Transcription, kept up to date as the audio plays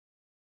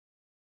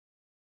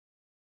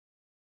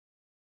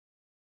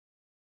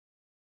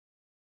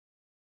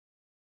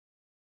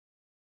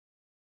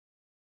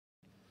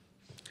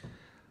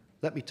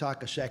let me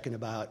talk a second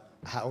about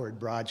Howard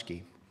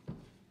Brodsky,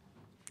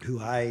 who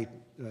I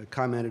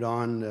commented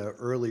on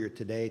earlier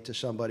today to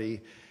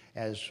somebody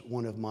as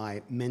one of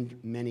my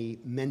many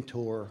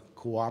mentor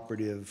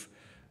cooperative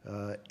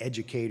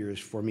educators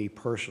for me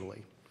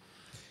personally.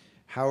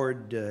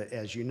 Howard,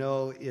 as you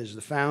know, is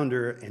the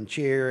founder and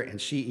chair and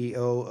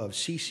CEO of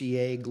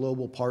CCA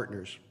Global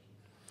Partners.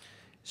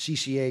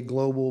 CCA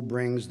Global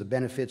brings the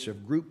benefits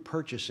of group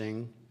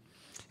purchasing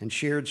and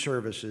shared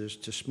services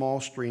to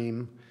small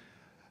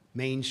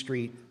Main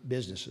Street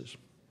businesses.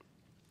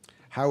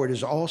 Howard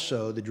is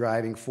also the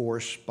driving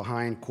force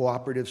behind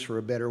Cooperatives for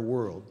a Better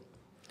World.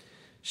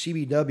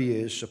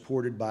 CBW is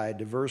supported by a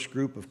diverse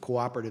group of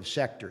cooperative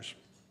sectors.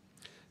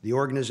 The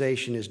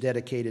organization is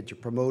dedicated to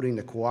promoting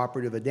the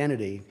cooperative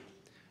identity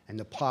and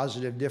the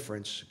positive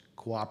difference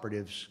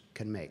cooperatives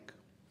can make.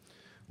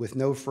 With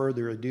no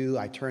further ado,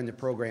 I turn the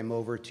program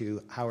over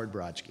to Howard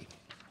Brodsky.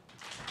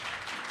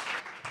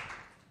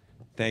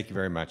 Thank you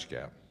very much,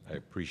 Gab. I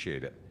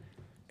appreciate it.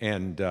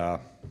 And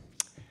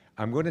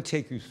I'm going to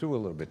take you through a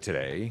little bit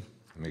today.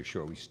 Make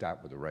sure we start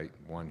with the right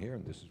one here,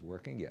 and this is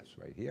working. Yes,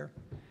 right here.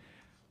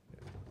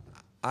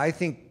 I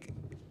think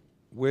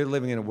we're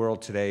living in a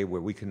world today where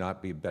we cannot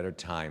be a better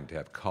time to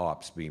have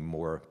co-ops be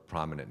more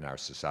prominent in our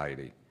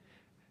society.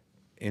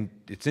 And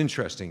it's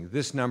interesting,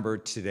 this number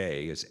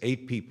today is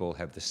 8 people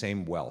have the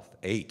same wealth,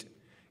 8.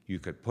 You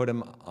could put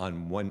them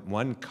on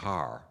one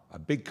car, a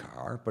big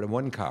car, but in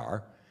one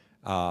car,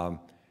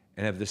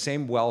 and have the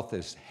same wealth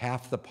as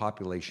half the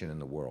population in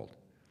the world.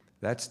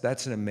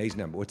 That's an amazing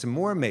number. What's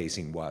more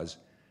amazing was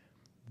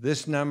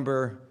this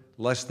number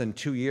less than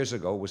 2 years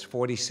ago was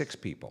 46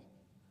 people.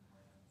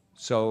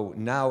 So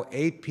now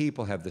 8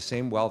 people have the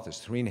same wealth as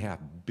 3.5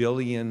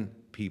 billion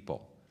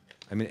people.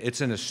 I mean,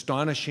 it's an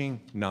astonishing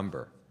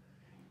number.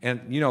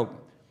 And, you know,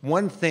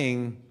 one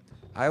thing,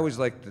 I always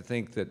like to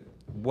think that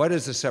what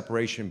is the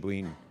separation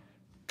between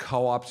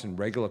co-ops and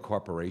regular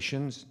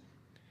corporations?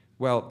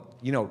 Well,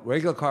 you know,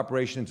 regular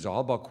corporations is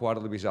all about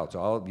quarterly results.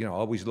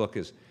 Always look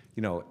as,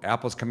 you know,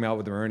 Apple's coming out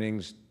with their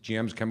earnings,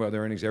 GM's coming out with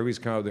their earnings, everybody's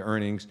coming out with their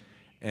earnings.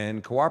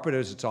 And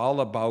cooperatives, it's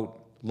all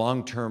about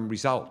long-term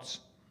results.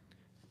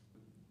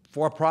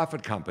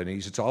 For-profit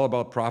companies, it's all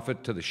about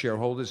profit to the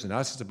shareholders, and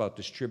us, it's about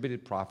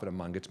distributed profit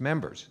among its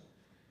members.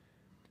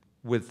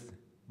 With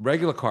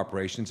regular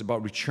corporations, it's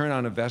about return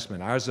on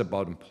investment. Ours is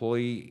about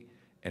employee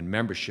and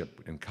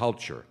membership and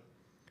culture.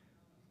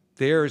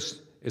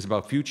 Theirs is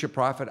about future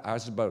profit.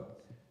 Ours is about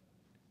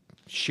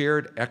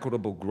shared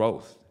equitable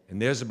growth.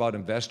 And theirs is about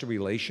investor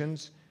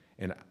relations.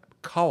 And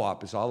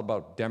co-op is all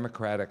about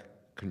democratic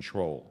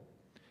control.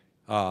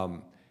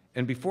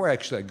 And before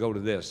actually I go to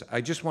this, I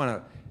just want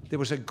to, there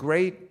was a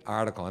great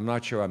article,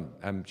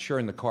 I'm sure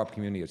in the co-op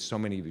community, so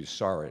many of you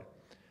saw it,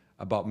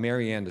 about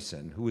Mary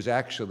Anderson, who was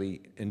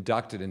actually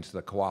inducted into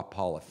the Co-op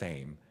Hall of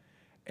Fame.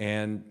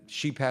 And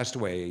she passed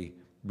away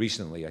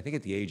recently, I think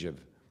at the age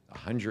of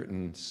 100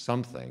 and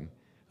something.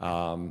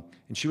 And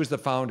she was the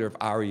founder of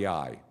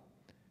REI.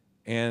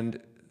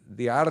 And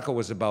the article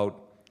was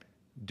about,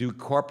 do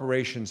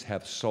corporations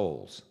have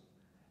souls?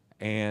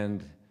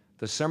 And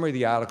the summary of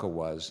the article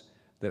was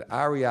that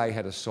REI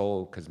had a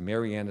soul because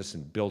Mary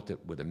Anderson built it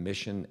with a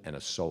mission and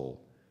a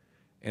soul.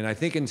 And I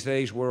think in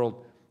today's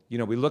world, you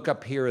know, we look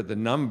up here at the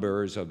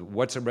numbers of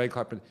what's a regular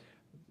corporate.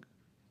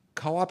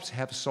 Co-ops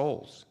have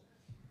souls.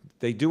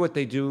 They do what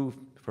they do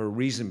for a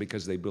reason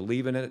because they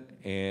believe in it,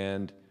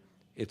 and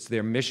it's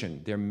their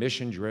mission. They're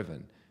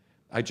mission-driven.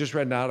 I just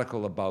read an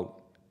article about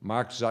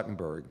Mark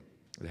Zuckerberg,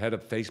 the head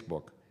of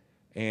Facebook,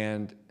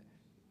 and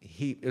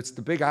it's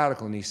the big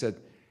article, and he said,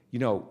 you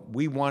know,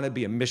 we want to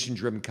be a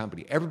mission-driven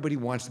company. Everybody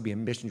wants to be a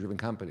mission-driven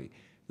company.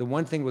 The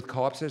one thing with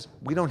co-ops is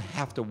we don't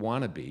have to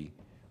want to be,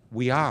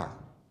 we are.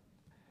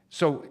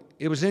 So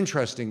it was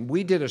interesting.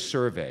 We did a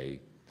survey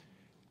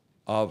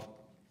of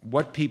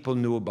what people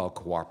knew about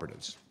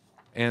cooperatives.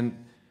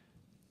 And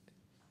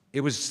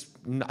it was,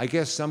 I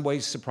guess, some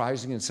ways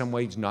surprising and some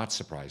ways not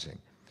surprising.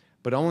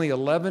 But only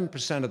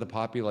 11% of the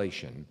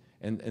population,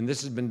 and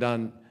this has been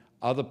done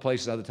other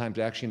places, other times,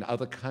 actually in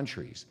other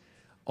countries,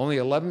 only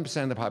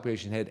 11% of the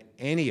population had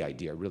any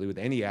idea, really, with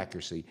any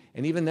accuracy.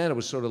 And even then, it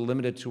was sort of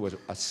limited to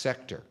a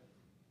sector.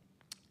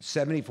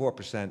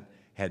 74%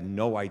 had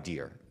no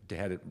idea. They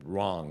had it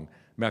wrong.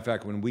 Matter of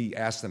fact, when we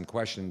asked them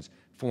questions,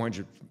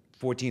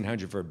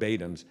 1,400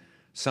 verbatims,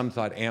 some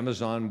thought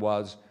Amazon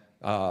was,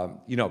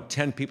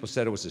 10 people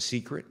said it was a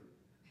secret.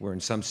 We're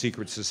in some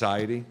secret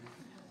society.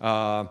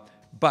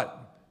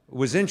 But it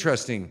was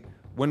interesting,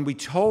 when we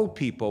told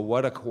people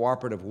what a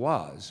cooperative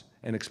was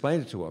and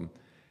explained it to them,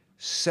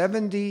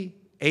 78%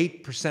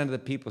 of the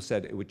people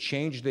said it would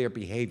change their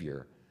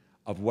behavior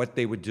of what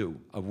they would do,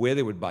 of where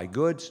they would buy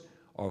goods,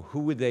 or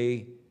who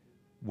they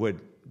would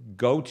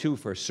go to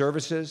for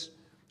services.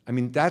 I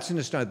mean, that's an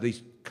astonishing.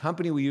 The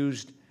company we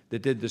used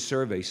that did the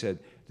survey said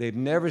they've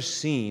never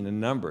seen a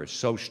number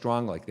so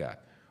strong like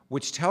that,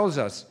 which tells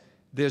us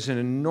there's an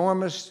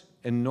enormous,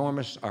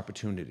 enormous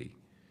opportunity.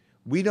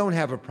 We don't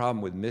have a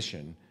problem with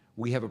mission.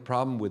 We have a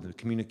problem with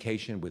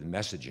communication, with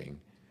messaging,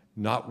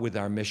 not with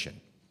our mission.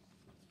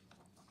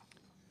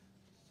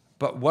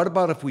 But what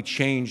about if we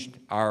changed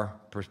our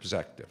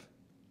perspective?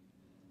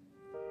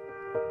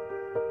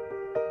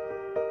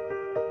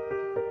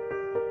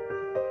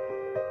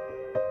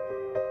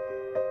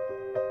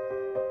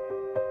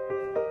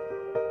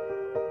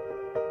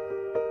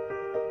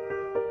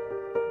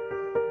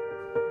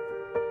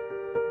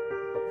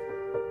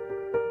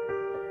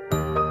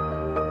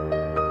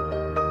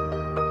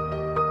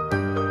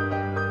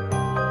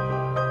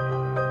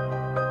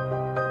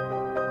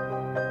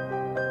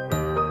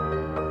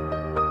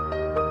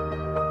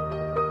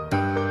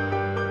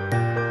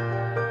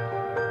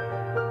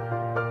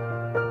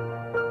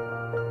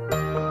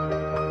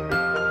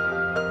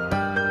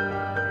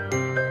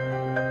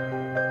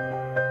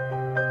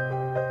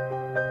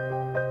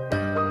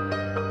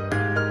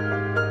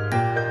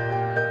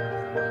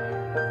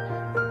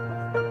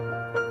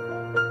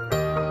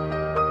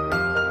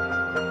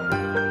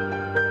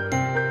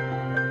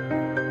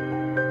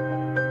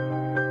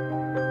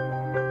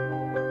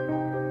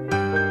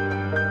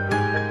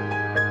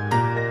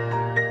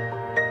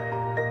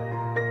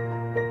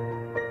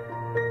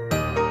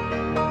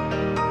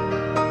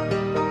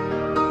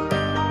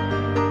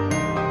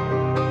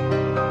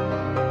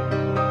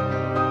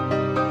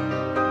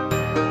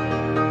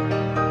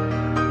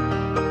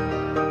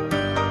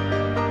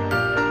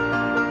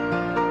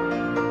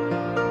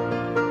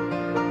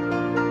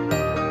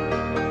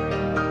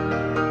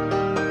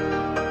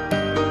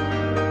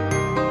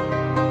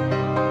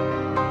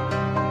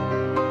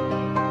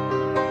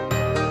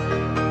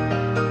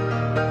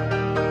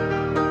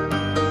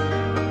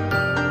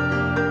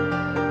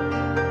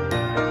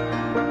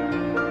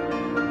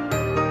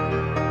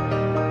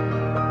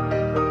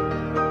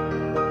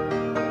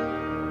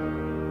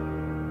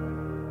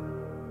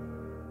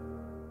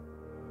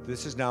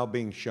 This is now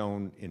being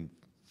shown in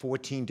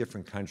 14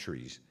 different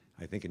countries,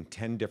 I think in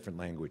 10 different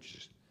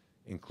languages,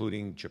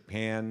 including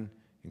Japan,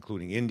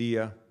 including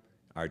India,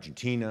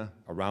 Argentina,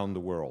 around the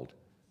world.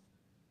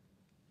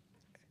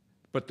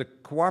 But the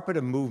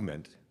cooperative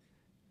movement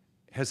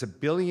has 1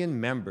 billion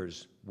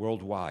members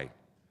worldwide.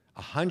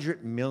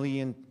 100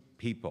 million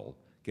people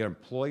get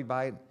employed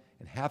by it,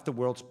 and half the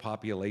world's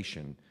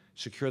population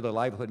secure their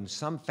livelihood in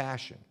some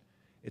fashion.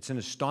 It's an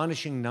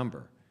astonishing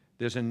number.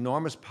 There's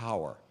enormous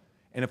power.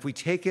 And if we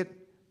take it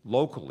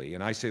locally,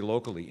 and I say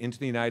locally, into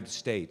the United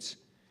States,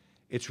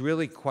 it's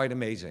really quite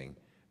amazing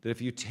that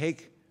if you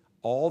take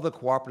all the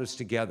cooperatives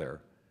together,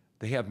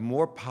 they have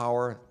more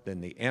power than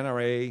the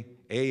NRA,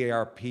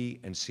 AARP,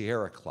 and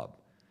Sierra Club.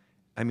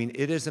 I mean,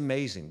 it is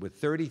amazing. With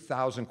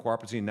 30,000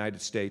 cooperatives in the United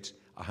States,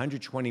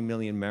 120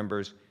 million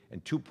members,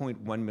 and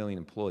 2.1 million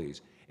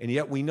employees. And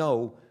yet we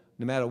know,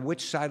 no matter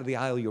which side of the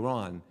aisle you're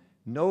on,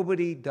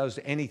 nobody does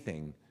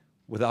anything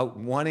without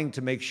wanting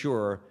to make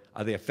sure,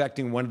 are they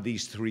affecting one of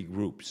these three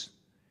groups?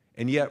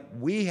 And yet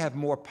we have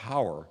more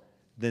power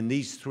than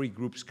these three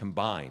groups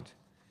combined,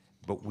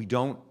 but we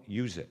don't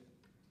use it.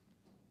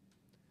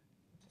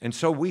 And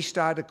so we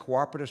started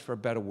Cooperatives for a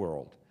Better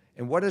World.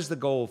 And what is the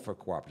goal for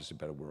Cooperatives for a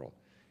Better World?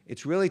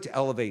 It's really to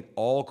elevate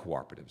all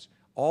cooperatives.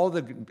 All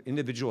the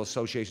individual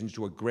associations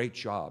do a great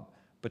job,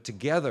 but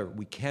together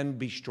we can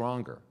be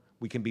stronger.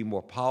 We can be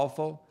more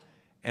powerful,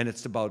 and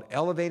it's about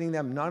elevating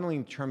them not only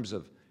in terms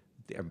of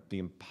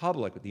the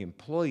public, but the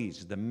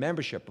employees, the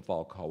membership of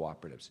all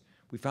cooperatives.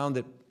 We found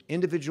that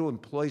individual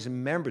employees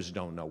and members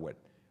don't know what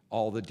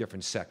all the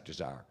different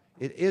sectors are.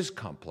 It is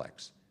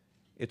complex.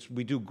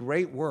 We do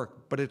great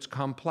work, but it's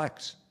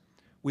complex.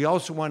 We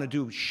also want to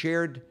do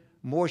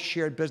more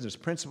shared business.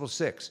 Principle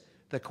 6,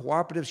 that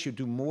cooperatives should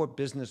do more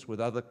business with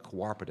other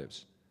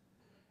cooperatives.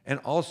 And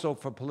also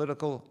for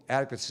political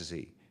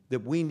advocacy,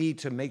 that we need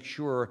to make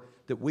sure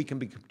that we can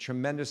be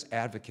tremendous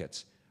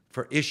advocates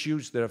for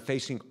issues that are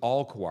facing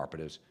all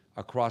cooperatives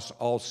across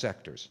all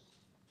sectors.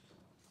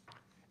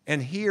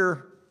 And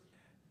here,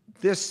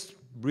 this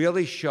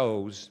really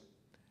shows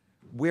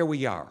where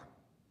we are.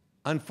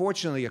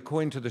 Unfortunately,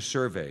 according to the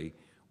survey,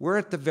 we're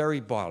at the very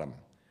bottom.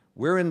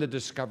 We're in the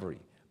discovery.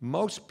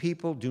 Most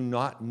people do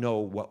not know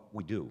what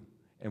we do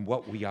and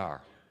what we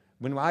are.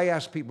 When I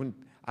ask people,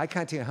 I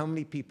can't tell you how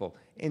many people,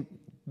 and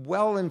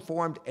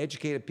well-informed,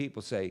 educated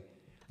people say,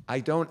 I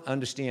don't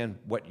understand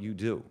what you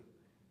do.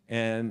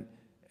 And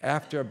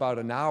after about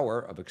an hour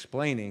of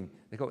explaining,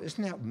 they go,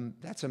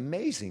 that's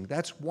amazing,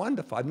 that's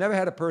wonderful. I've never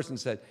had a person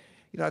say,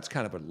 it's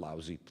kind of a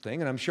lousy thing,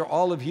 and I'm sure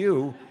all of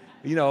you,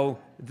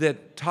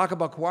 that talk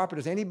about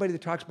cooperatives, anybody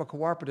that talks about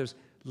cooperatives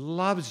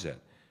loves it.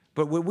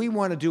 But what we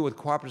want to do with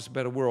Cooperatives for a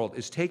Better World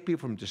is take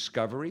people from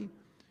discovery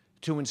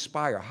to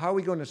inspire. How are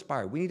we going to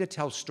inspire? We need to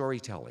tell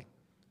storytelling.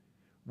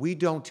 We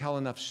don't tell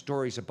enough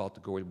stories about the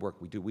good work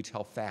we do. We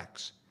tell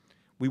facts.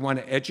 We want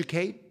to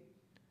educate.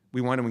 We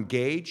want to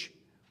engage.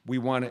 We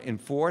want to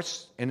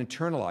enforce and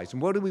internalize.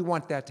 And what do we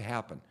want that to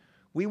happen?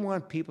 We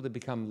want people to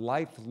become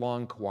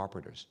lifelong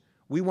cooperators.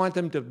 We want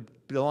them to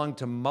belong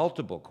to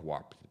multiple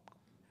cooperatives.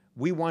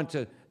 We want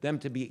them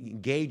to be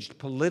engaged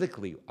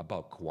politically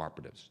about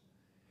cooperatives.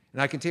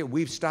 And I can tell you,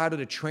 we've started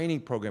a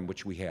training program,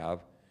 which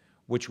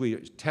we're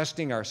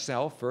testing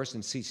ourselves first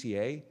in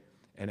CCA,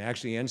 and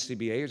actually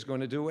NCBA is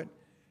going to do it.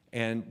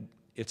 And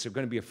it's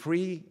going to be a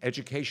free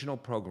educational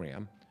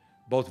program,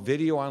 both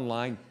video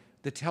online,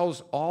 that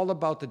tells all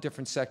about the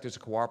different sectors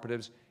of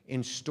cooperatives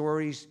in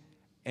stories,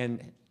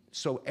 and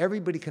so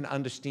everybody can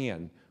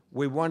understand.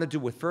 We want to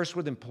do it first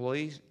with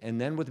employees and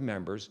then with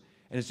members.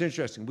 And it's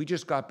interesting, we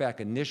just got back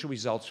initial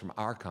results from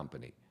our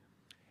company.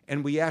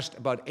 And we asked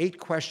about 8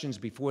 questions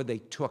before they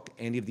took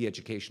any of the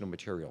educational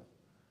material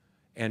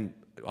and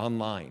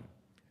online.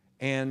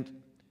 And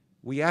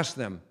we asked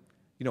them,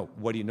 you know,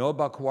 what do you know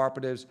about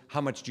cooperatives?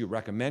 How much do you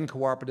recommend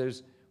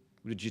cooperatives?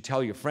 Did you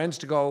tell your friends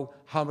to go?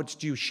 How much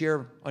do you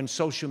share on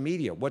social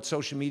media? What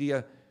social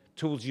media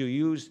tools do you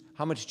use?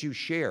 How much do you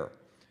share?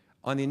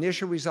 On the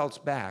initial results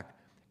back,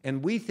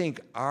 and we think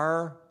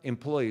our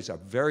employees are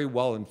very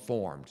well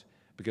informed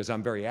because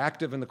I'm very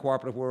active in the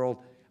cooperative world.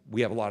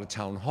 We have a lot of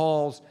town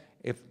halls.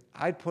 If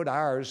I'd put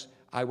ours,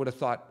 I would have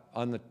thought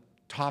on the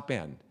top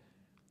end.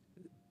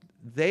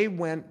 They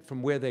went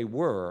from where they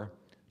were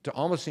to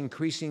almost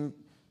increasing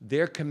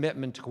their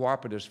commitment to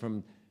cooperatives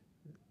from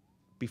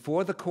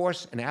before the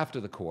course and after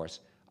the course,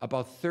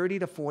 about 30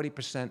 to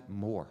 40%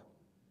 more.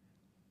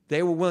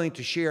 They were willing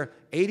to share,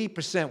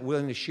 80%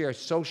 willing to share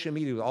social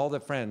media with all their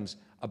friends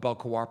about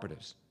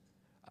cooperatives.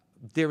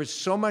 There is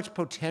so much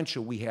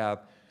potential we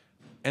have,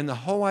 and the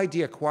whole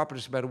idea of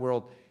Cooperatives for a Better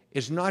World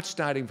is not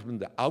starting from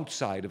the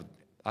outside of,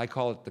 I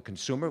call it the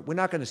consumer. We're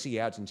not going to see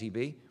ads on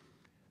TV.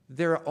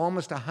 There are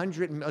almost over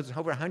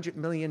 100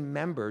 million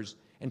members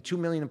and 2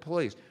 million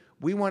employees.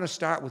 We want to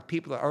start with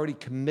people that are already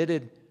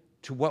committed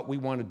to what we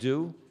want to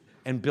do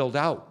and build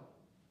out.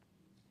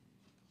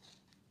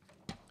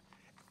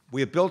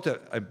 We have built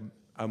a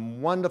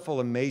wonderful,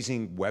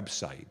 amazing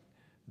website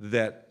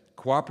that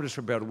Cooperatives for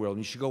a Better World,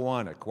 and you should go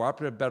on it,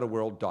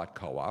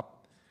 cooperativeBetterWorld.coop.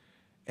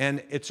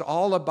 And it's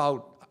all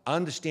about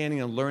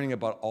understanding and learning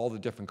about all the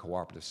different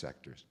cooperative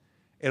sectors.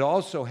 It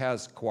also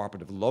has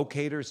cooperative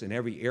locators in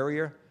every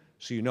area,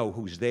 so you know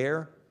who's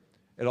there.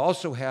 It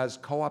also has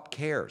co-op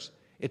cares.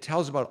 It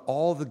tells about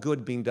all the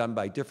good being done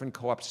by different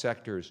co-op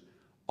sectors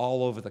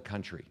all over the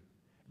country,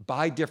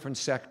 by different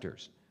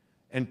sectors.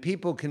 And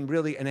people can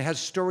really, and it has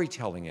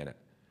storytelling in it.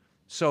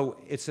 So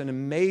it's an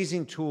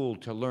amazing tool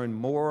to learn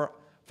more,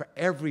 for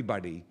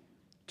everybody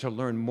to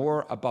learn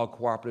more about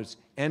cooperatives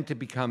and to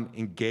become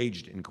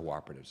engaged in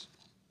cooperatives.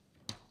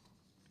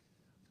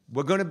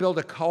 We're going to build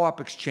a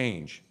co-op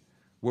exchange.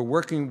 We're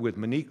working with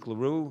Monique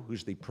Leroux,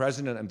 who's the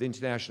president of the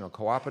International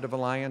Cooperative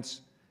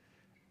Alliance.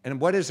 And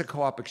what is a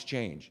co-op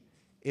exchange?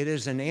 It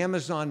is an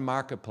Amazon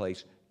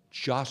marketplace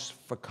just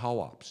for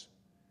co-ops.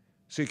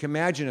 So you can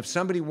imagine if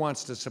somebody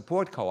wants to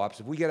support co-ops,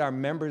 if we get our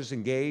members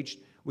engaged,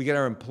 we get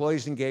our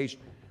employees engaged,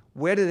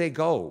 where do they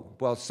go?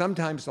 Well,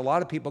 sometimes a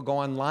lot of people go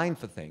online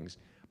for things,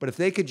 but if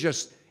they could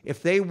just,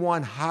 if they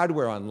want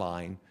hardware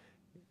online,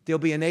 there'll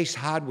be an Ace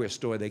Hardware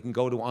store they can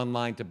go to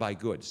online to buy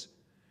goods.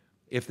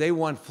 If they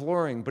want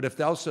flooring, but if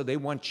also they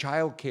want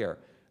childcare,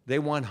 they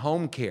want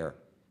home care,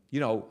 you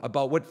know,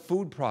 about what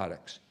food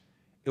products,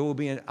 it will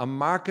be a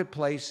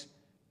marketplace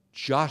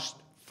just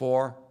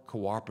for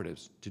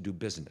cooperatives to do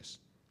business,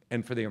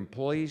 and for their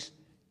employees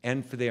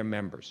and for their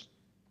members.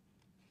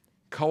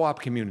 Co-op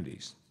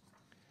communities.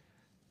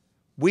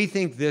 We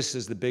think this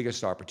is the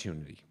biggest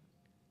opportunity.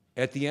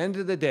 At the end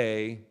of the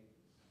day,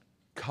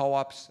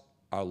 co-ops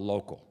are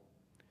local.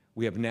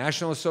 We have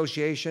national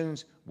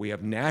associations, we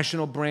have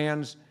national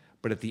brands,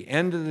 but at the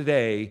end of the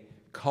day,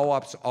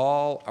 co-ops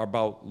all are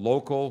about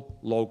local,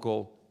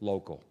 local,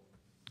 local.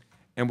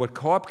 And what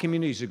co-op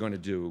communities are going to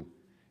do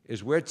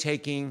is we're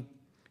taking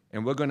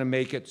and we're going to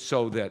make it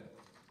so that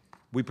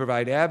we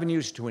provide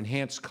avenues to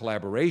enhance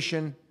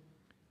collaboration,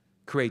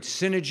 create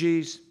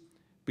synergies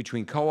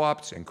between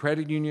co-ops and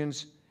credit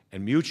unions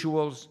and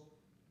mutuals,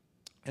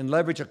 and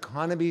leverage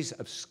economies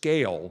of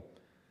scale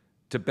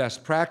to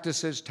best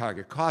practices,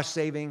 target cost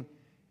saving,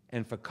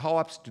 and for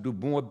co-ops to do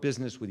more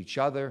business with each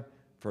other,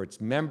 for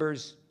its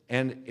members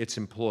and its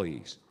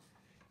employees.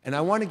 And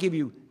I want to give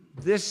you,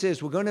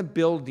 we're going to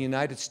build the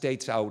United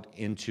States out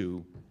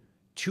into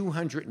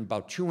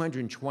about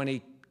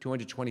 220,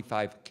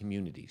 225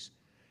 communities.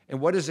 And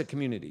what is a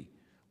community?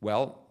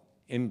 Well,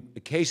 in the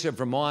case of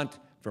Vermont,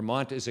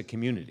 Vermont is a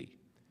community.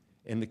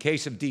 In the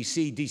case of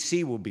DC,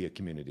 DC will be a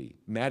community.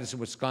 Madison,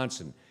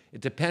 Wisconsin.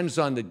 It depends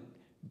on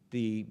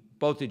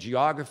both the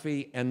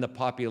geography and the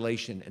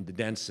population and the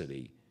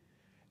density.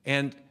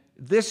 And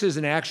this is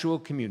an actual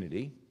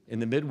community in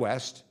the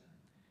Midwest.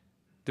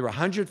 There are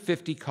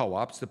 150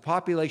 co-ops. The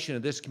population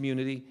of this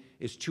community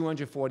is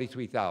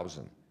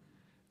 243,000.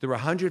 There are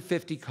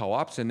 150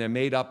 co-ops, and they're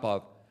made up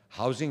of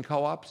housing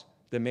co-ops.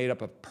 They're made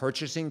up of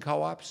purchasing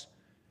co-ops.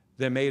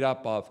 They're made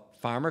up of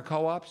farmer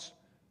co-ops,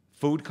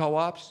 food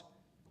co-ops,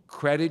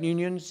 credit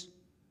unions.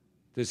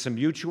 There's some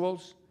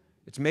mutuals.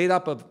 It's made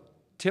up of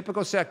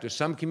typical sectors.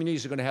 Some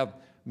communities are going to have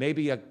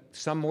maybe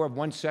some more of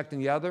one sector than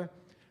the other,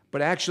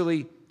 but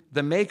actually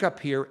the makeup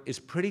here is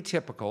pretty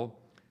typical.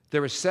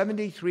 There are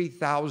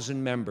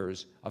 73,000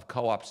 members of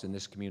co-ops in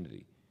this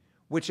community,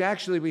 which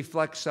actually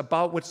reflects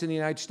about what's in the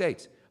United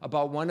States.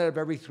 About 1 out of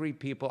every 3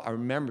 people are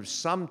members of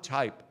some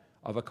type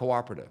of a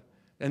cooperative.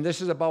 and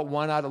this is about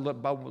about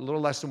a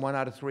little less than 1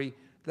 out of 3.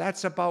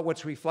 That's about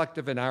what's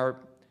reflective in our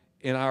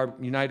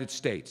United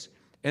States.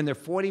 And there are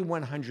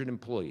 4,100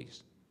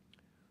 employees.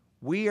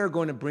 We are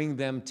going to bring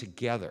them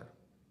together.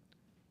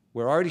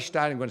 We're already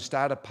starting, going to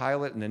start a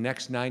pilot in the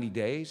next 90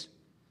 days.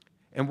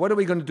 And what are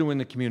we going to do in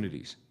the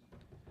communities?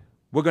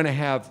 We're going to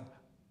have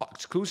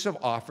exclusive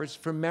offers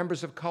for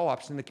members of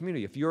co-ops in the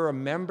community. If you're a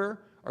member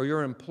or you're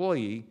an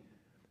employee,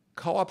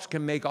 co-ops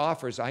can make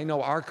offers. I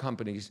know our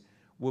companies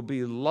will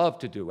be love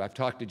to do. I've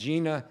talked to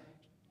Gina.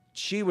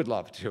 She would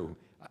love to.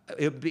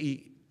 It would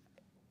be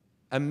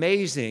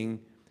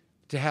amazing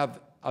to have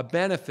a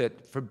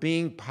benefit for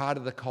being part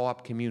of the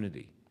co-op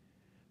community.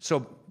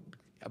 So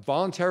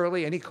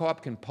voluntarily, any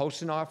co-op can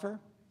post an offer.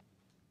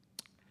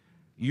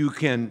 You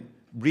can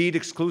read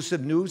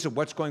exclusive news of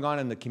what's going on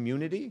in the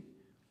community,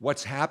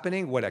 what's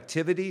happening, what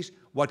activities,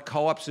 what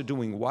co-ops are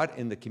doing what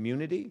in the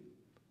community.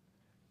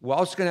 We're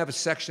also going to have a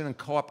section on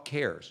Co-op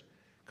Cares,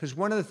 because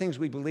one of the things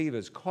we believe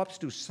is co-ops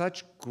do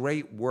such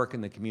great work in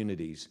the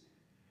communities,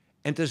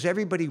 and does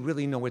everybody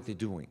really know what they're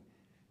doing?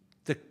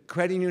 The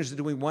credit unions are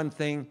doing one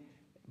thing,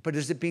 but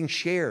is it being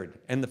shared?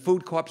 And the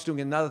food co-op's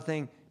doing another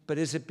thing, but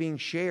is it being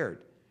shared?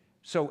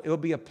 So it'll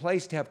be a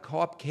place to have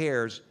Co-op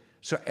Cares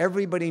so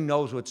everybody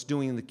knows what's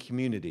doing in the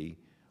community.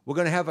 We're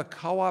going to have a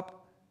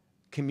co-op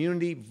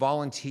community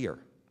volunteer.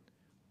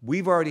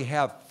 We've already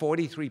have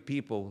 43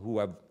 people who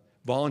have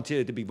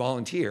volunteered to be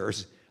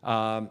volunteers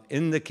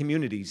in the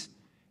communities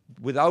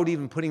without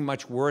even putting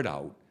much word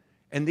out.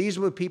 And these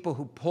were people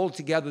who pulled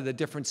together the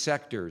different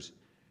sectors.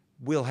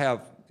 We'll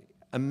have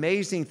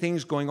amazing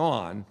things going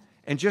on.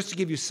 And just to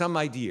give you some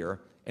idea,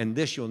 and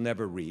this you'll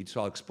never read,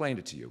 so I'll explain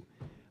it to you.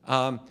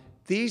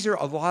 These are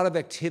a lot of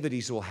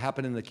activities that will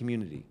happen in the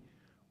community.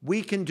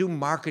 We can do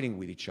marketing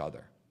with each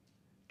other.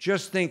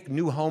 Just think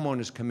new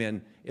homeowners come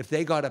in, if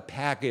they got a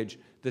package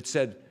that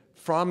said,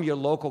 from your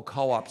local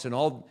co-ops,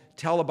 and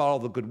tell about all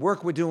the good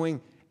work we're doing,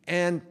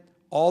 and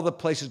all the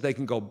places they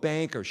can go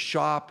bank or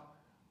shop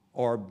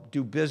or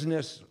do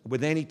business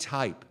with any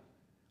type,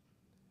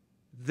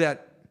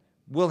 that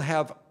we'll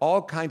have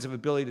all kinds of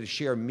ability to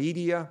share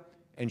media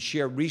and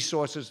share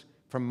resources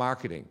from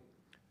marketing.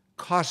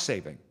 Cost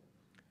saving.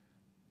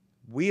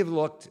 We have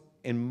looked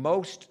in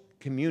most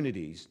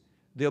communities,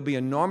 there'll be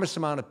an enormous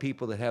amount of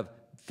people that have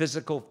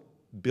physical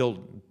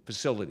build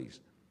facilities.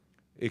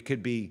 It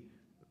could be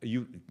a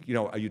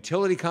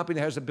utility company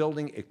that has a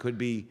building. It could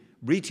be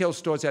retail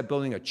stores that have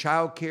building, a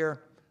child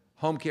care,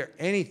 home care.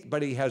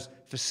 Anybody has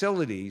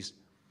facilities.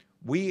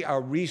 We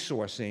are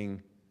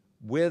resourcing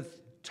with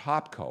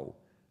Topco,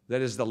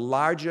 that is the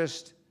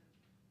largest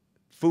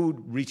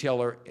food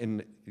retailer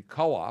in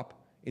co-op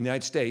in the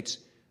United States.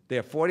 They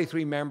have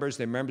 43 members.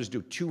 Their members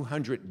do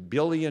 $200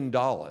 billion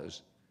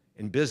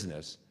in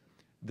business.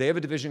 They have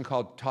a division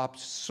called Top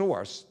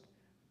Source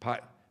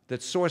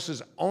that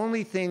sources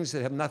only things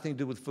that have nothing to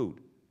do with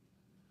food.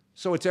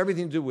 So it's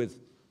everything to do with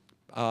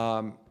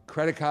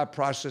credit card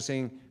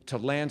processing, to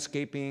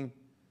landscaping,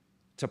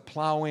 to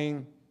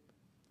plowing,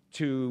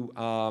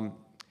 to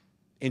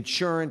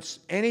insurance,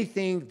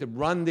 anything to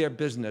run their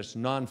business,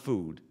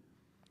 non-food.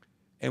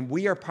 And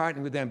we are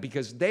partnering with them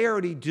because they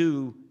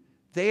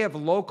have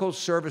local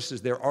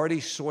services they're already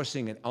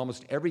sourcing in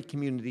almost every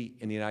community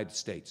in the United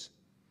States.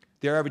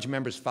 Their average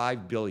member is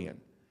 5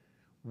 billion.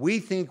 We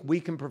think we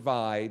can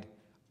provide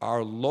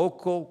our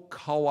local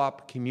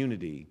co-op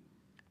community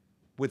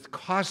with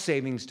cost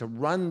savings to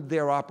run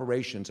their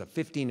operations of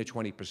 15 to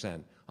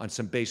 20% on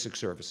some basic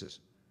services.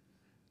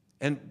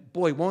 And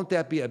boy, won't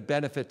that be a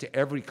benefit to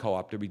every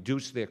co-op to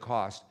reduce their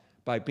cost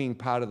by being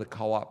part of the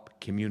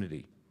co-op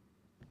community.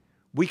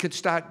 We could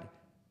start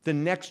the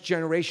next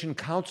generation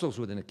councils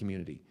within a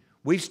community.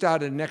 We've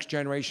started a next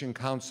generation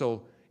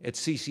council at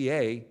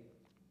CCA,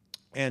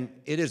 and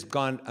it has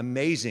gone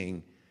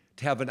amazing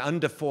to have an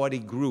under 40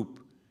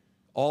 group.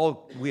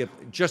 We have,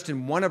 just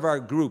in one of our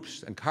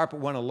groups, in Carpet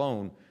One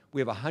alone,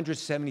 we have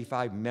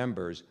 175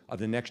 members of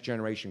the Next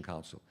Generation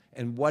Council.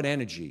 And what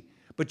energy.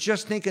 But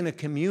just think in a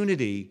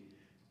community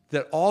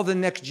that all the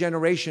next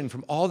generation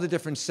from all the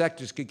different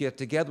sectors could get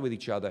together with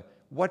each other,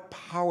 what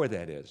power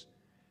that is.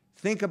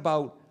 Think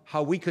about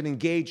how we could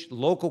engage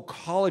local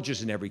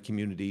colleges in every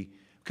community,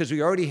 because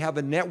we already have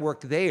a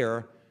network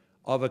there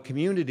of a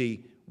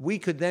community. We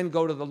could then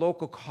go to the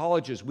local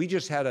colleges. We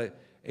just had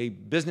a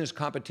business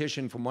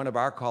competition from one of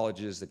our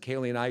colleges that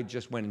Kaylee and I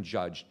just went and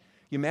judged.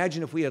 You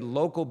imagine if we had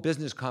local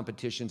business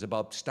competitions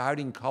about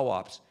starting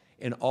co-ops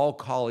in all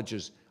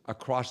colleges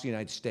across the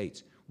United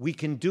States. We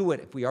can do it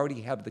if we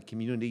already have the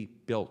community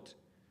built.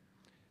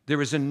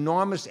 There is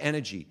enormous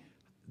energy.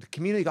 The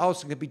community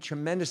also can be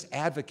tremendous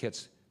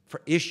advocates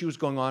for issues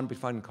going on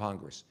before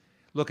Congress.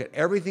 Look at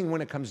everything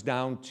when it comes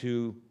down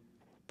to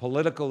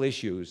political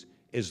issues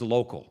is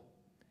local.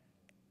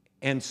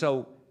 And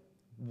so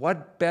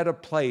what better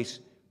place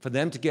for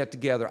them to get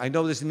together? I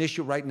know there's an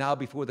issue right now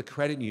before the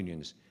credit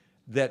unions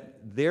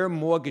that their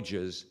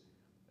mortgages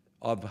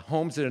of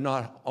homes that are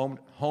not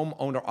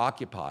homeowner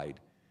occupied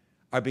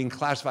are being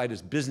classified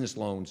as business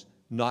loans,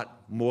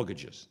 not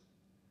mortgages.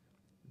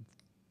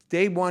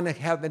 They want to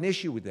have an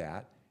issue with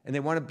that, and they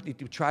want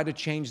to try to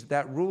change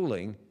that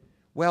ruling.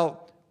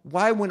 Well,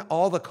 why wouldn't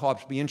all the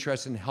co-ops be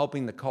interested in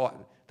helping the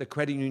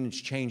credit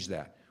unions change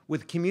that?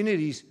 With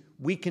communities,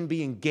 we can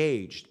be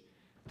engaged.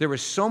 There are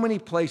so many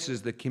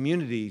places that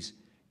communities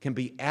can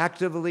be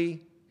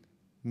actively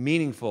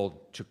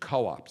meaningful to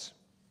co-ops.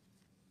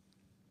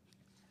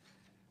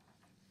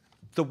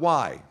 The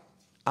why.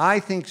 I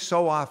think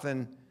so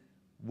often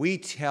we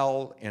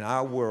tell in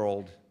our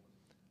world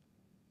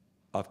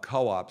of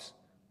co-ops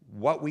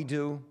what we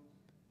do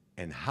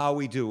and how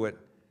we do it,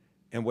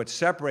 and what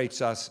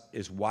separates us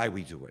is why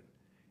we do it.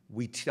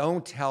 We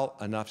don't tell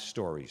enough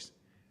stories.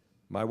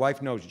 My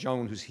wife knows,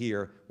 Joan, who's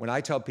here, when I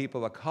tell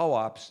people about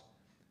co-ops,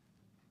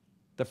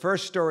 the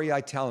first story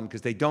I tell them,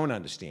 because they don't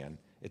understand,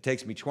 it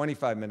takes me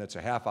 25 minutes,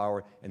 a half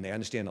hour, and they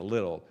understand a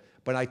little,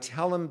 but I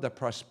tell them the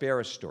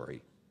Prosperous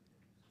story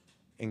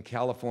in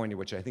California,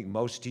 which I think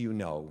most of you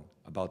know,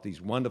 about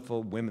these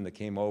wonderful women that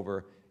came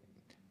over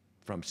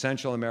from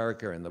Central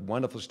America, and the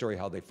wonderful story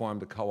how they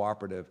formed a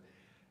cooperative.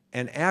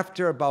 And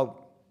after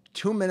about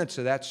 2 minutes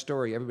of that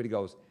story, everybody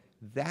goes,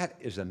 that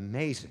is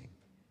amazing.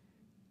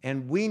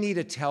 And we need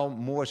to tell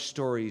more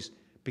stories,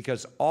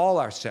 because all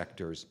our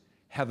sectors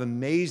have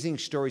amazing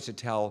stories to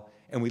tell,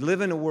 and we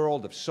live in a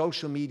world of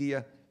social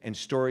media and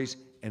stories,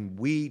 and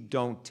we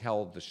don't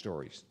tell the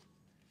stories.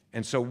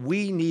 And so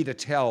we need to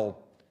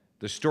tell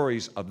the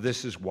stories of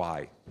this is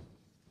why.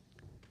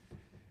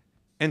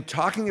 And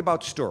talking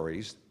about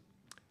stories,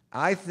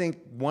 I think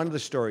one of the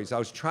stories, I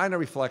was trying to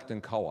reflect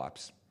on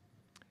co-ops,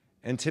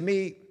 and to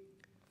me,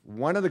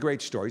 one of the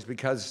great stories,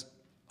 because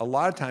a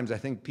lot of times I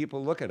think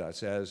people look at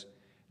us as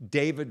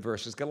David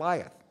versus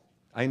Goliath.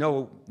 I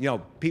know,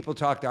 people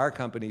talk to our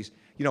companies,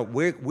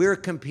 we're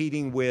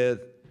competing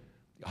with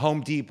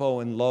Home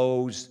Depot and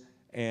Lowe's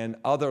and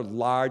other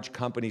large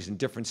companies in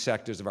different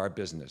sectors of our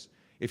business.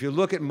 If you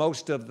look at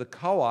most of the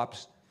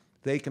co-ops,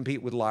 they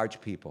compete with large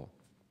people.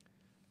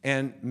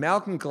 And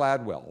Malcolm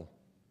Gladwell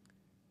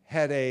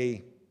had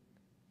in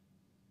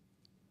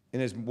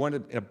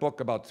a book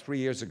about 3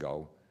 years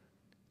ago,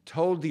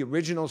 told the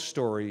original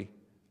story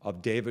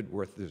of David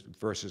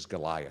versus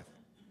Goliath.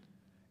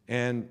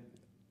 And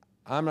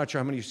I'm not sure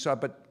how many you saw,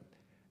 but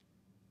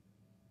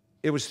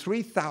it was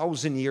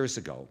 3,000 years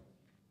ago,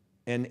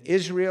 and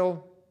Israel's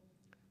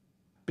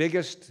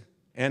biggest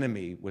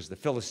enemy was the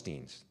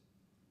Philistines.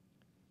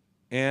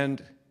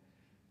 And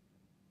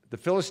the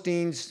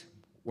Philistines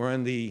were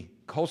in the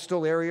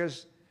coastal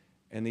areas,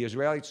 and the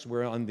Israelites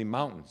were on the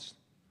mountains.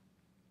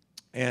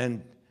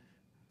 And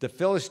the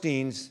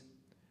Philistines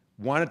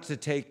wanted to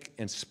take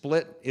and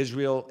split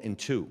Israel in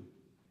two.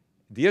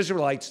 The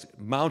Israelites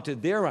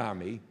mounted their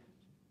army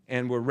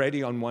and were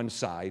ready on one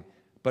side,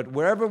 but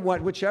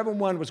whichever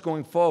one was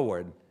going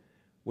forward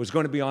was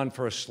going to be on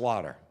for a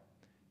slaughter.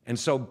 And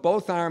so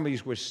both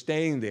armies were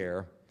staying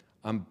there,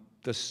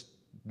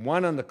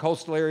 one on the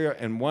coastal area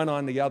and one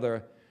on the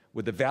other,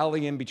 with the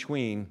valley in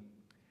between,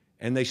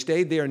 and they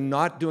stayed there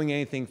not doing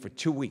anything for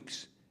 2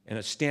 weeks in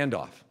a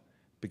standoff,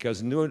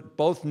 because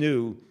both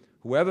knew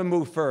whoever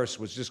moved first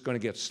was just going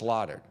to get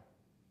slaughtered.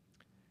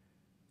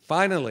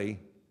 Finally,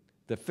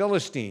 the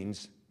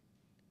Philistines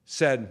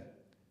said,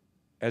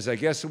 as I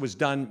guess it was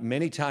done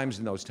many times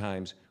in those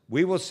times,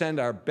 we will send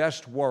our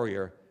best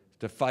warrior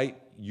to fight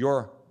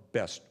your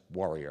best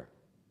warrior.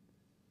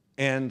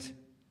 And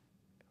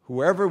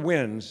whoever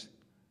wins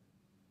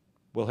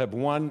will have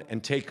won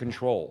and take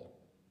control.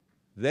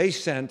 They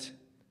sent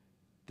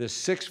this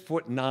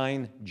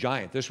 6'9"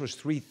 giant. This was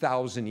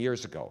 3,000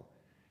 years ago.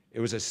 It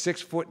was a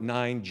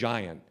 6'9"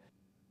 giant.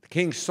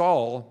 King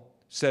Saul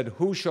said,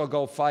 who shall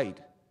go fight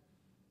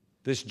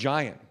this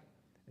giant?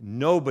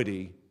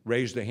 Nobody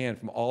raised their hand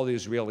from all the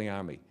Israeli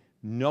army.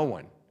 No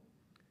one.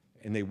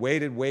 And they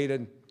waited,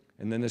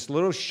 and then this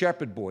little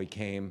shepherd boy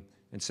came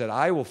and said,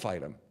 I will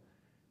fight him.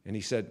 And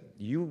he said,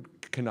 you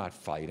cannot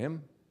fight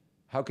him.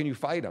 How can you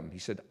fight him? He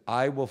said,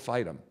 I will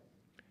fight him.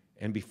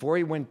 And before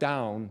he went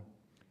down,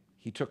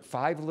 he took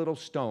 5 little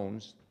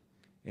stones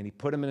and he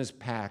put them in his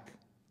pack,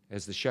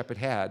 as the shepherd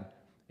had,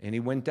 and he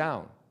went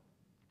down.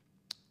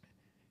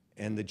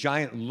 And the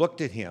giant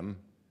looked at him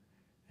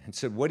and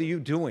said, what are you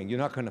doing? You're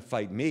not going to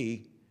fight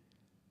me.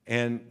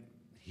 And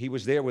he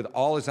was there with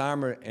all his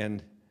armor,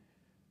 and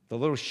the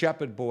little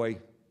shepherd boy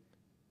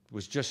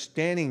was just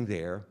standing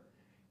there,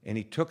 and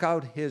he took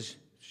out his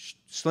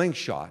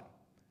slingshot,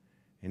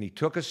 and he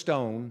took a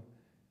stone,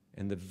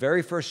 and the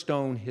very first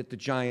stone hit the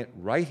giant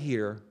right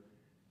here.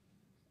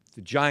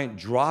 The giant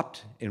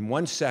dropped in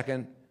 1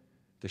 second.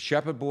 The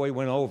shepherd boy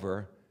went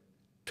over,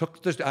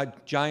 took the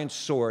giant's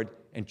sword,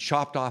 and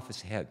chopped off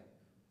his head.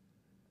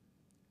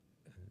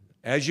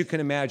 As you can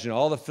imagine,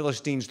 all the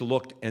Philistines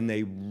looked, and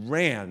they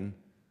ran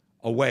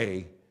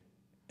away,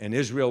 and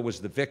Israel was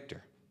the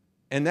victor.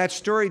 And that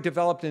story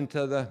developed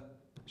into the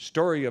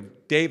story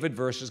of David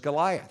versus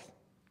Goliath.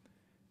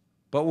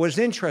 But what's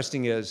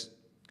interesting is,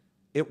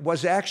 it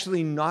was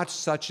actually not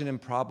such an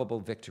improbable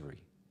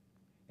victory.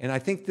 And I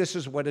think this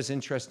is what is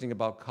interesting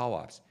about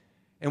co-ops.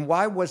 And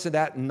why was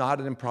that not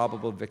an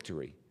improbable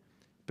victory?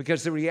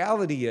 Because the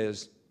reality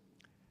is,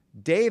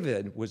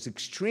 David was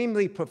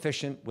extremely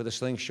proficient with a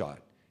slingshot.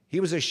 He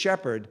was a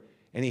shepherd,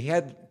 and he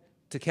had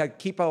to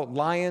keep out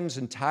lions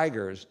and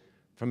tigers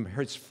from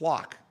his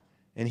flock.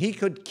 And he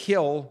could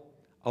kill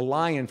a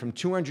lion from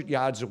 200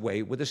 yards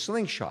away with a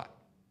slingshot.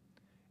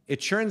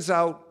 It turns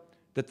out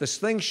that the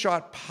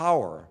slingshot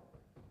power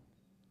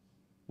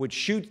would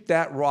shoot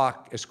that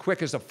rock as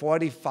quick as a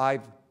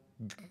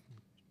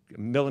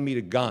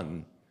 45-millimeter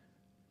gun,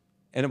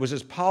 and it was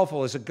as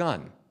powerful as a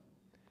gun.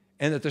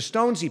 And that the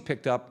stones he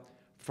picked up,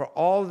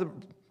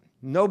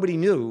 nobody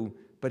knew,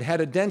 but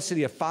had a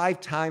density of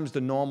 5 times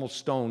the normal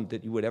stone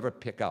that you would ever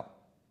pick up.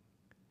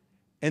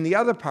 And the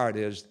other part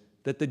is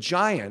that the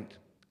giant,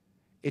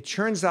 it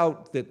turns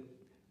out that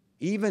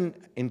even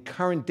in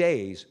current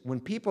days, when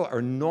people are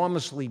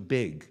enormously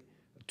big,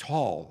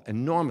 tall,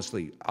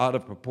 enormously out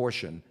of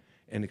proportion,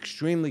 and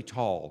extremely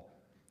tall,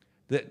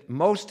 that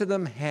most of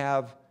them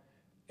have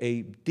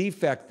a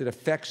defect that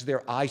affects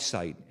their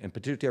eyesight and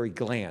pituitary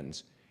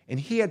glands. And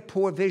he had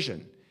poor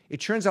vision.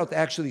 It turns out that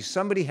actually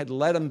somebody had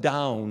let him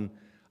down,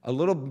 a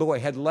little boy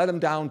had let him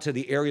down to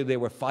the area they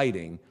were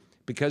fighting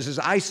because his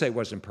eyesight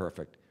wasn't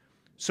perfect.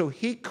 So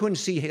he couldn't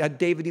see,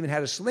 David even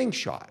had a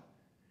slingshot.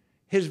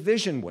 His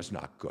vision was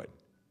not good.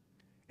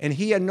 And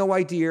he had no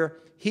idea.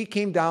 He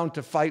came down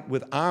to fight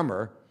with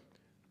armor,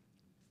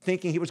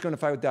 thinking he was going to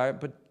fight with armor,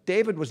 but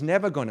David was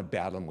never going to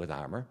battle him with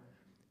armor.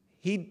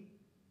 He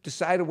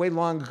decided way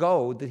long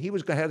ago that he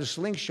was going to have a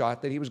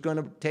slingshot that he was going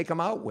to take him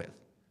out with.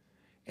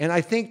 And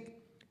I think,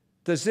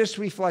 does this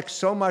reflect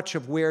so much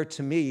of where,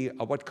 to me,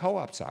 of what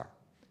co-ops are?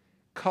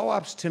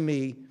 Co-ops, to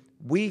me,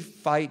 we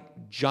fight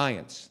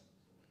giants,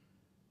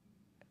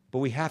 but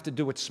we have to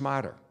do it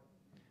smarter.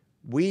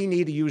 We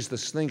need to use the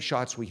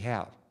slingshots we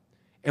have.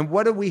 And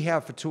what do we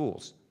have for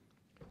tools?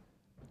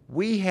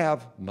 We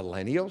have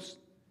millennials.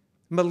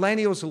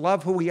 Millennials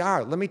love who we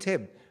are. Let me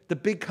tell you, the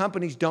big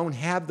companies don't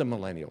have the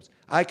millennials.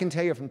 I can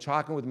tell you from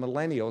talking with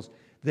millennials,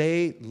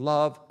 they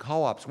love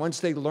co-ops. Once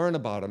they learn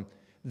about them,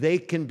 they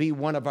can be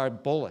one of our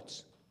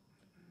bullets.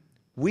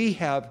 We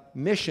have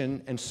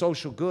mission and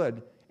social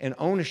good and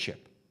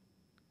ownership.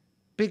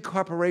 Big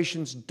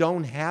corporations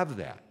don't have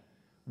that.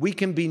 We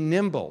can be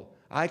nimble.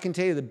 I can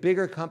tell you the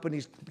bigger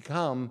companies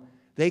become,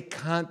 they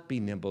can't be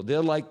nimble.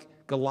 They're like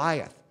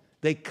Goliath.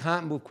 They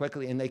can't move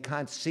quickly and they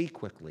can't see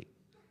quickly.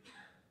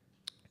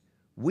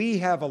 We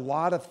have a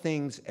lot of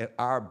things at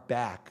our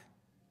back,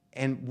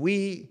 and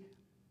it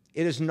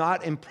is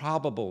not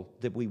improbable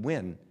that we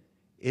win.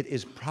 It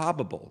is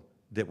probable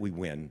that we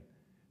win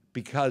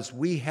because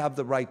we have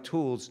the right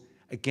tools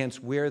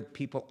against where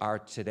people are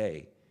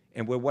today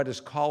and where what is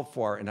called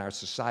for in our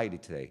society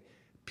today.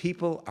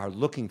 People are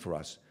looking for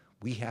us.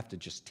 We have to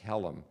just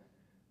tell them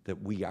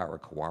that we are a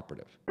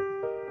cooperative.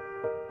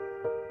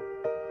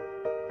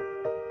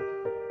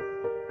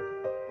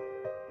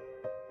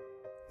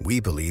 We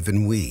believe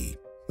in we,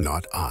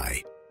 not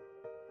I.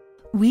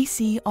 We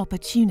see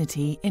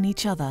opportunity in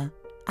each other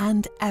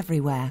and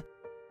everywhere.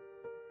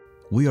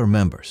 We are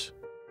members.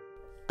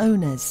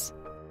 Owners.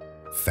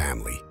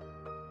 Family.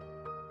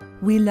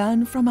 We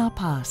learn from our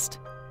past.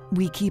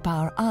 We keep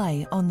our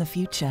eye on the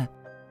future.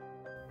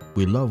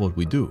 We love what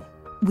we do.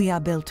 We are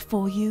built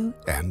for you.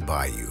 And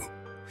by you.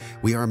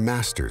 We are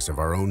masters of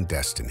our own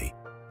destiny.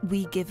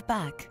 We give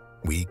back.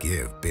 We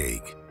give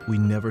big. We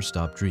never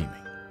stop dreaming.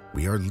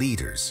 We are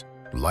leaders,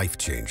 life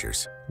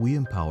changers. We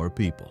empower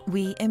people.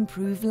 We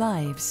improve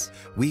lives.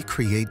 We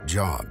create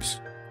jobs.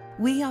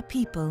 We are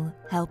people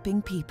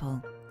helping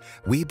people.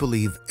 We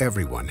believe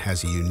everyone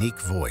has a unique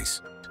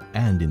voice.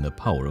 And in the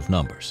power of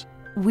numbers.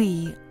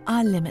 We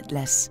are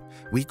limitless.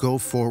 We go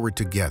forward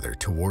together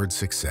toward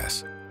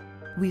success.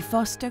 We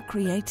foster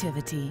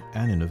creativity.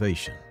 And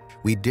innovation.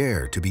 We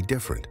dare to be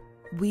different.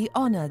 We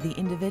honor the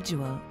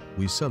individual.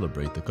 We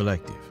celebrate the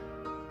collective.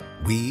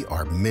 We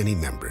are many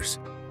members.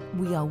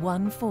 We are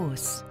one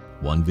force.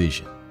 One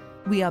vision.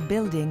 We are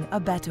building a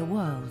better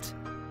world.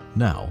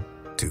 Now,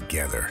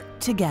 together.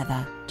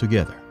 Together.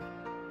 Together.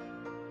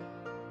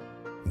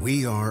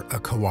 We are a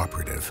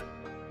cooperative.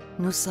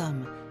 Nous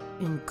sommes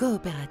une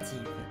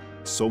coopérative.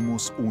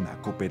 Somos una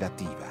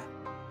cooperativa.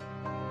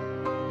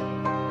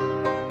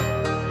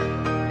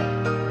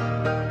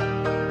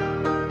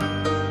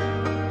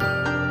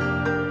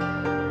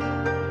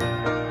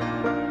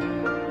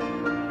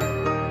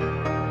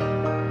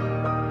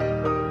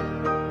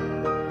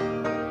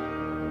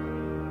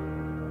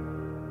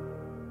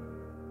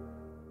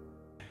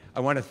 I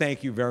want to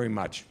thank you very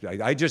much.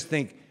 I just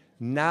think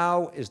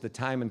now is the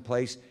time and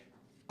place.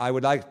 I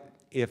would like,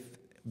 if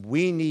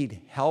we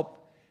need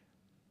help,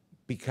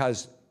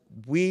 because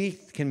we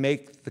can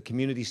make the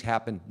communities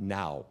happen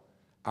now.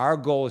 Our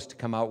goal is to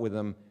come out with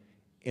them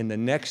in the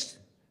next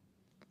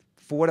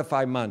 4 to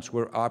 5 months.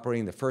 We're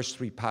operating the first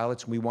 3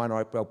 pilots. We want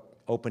to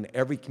open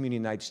every community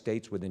in the United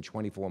States within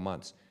 24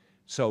 months.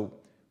 So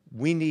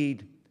we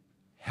need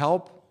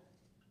help,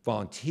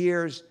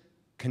 volunteers,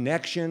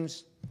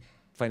 connections.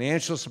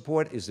 Financial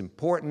support is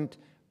important,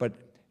 but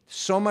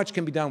so much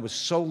can be done with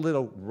so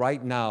little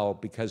right now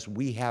because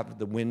we have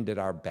the wind at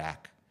our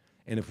back.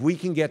 And if we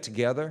can get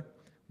together,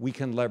 we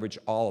can leverage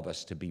all of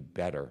us to be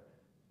better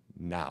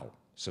now.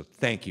 So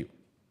thank you.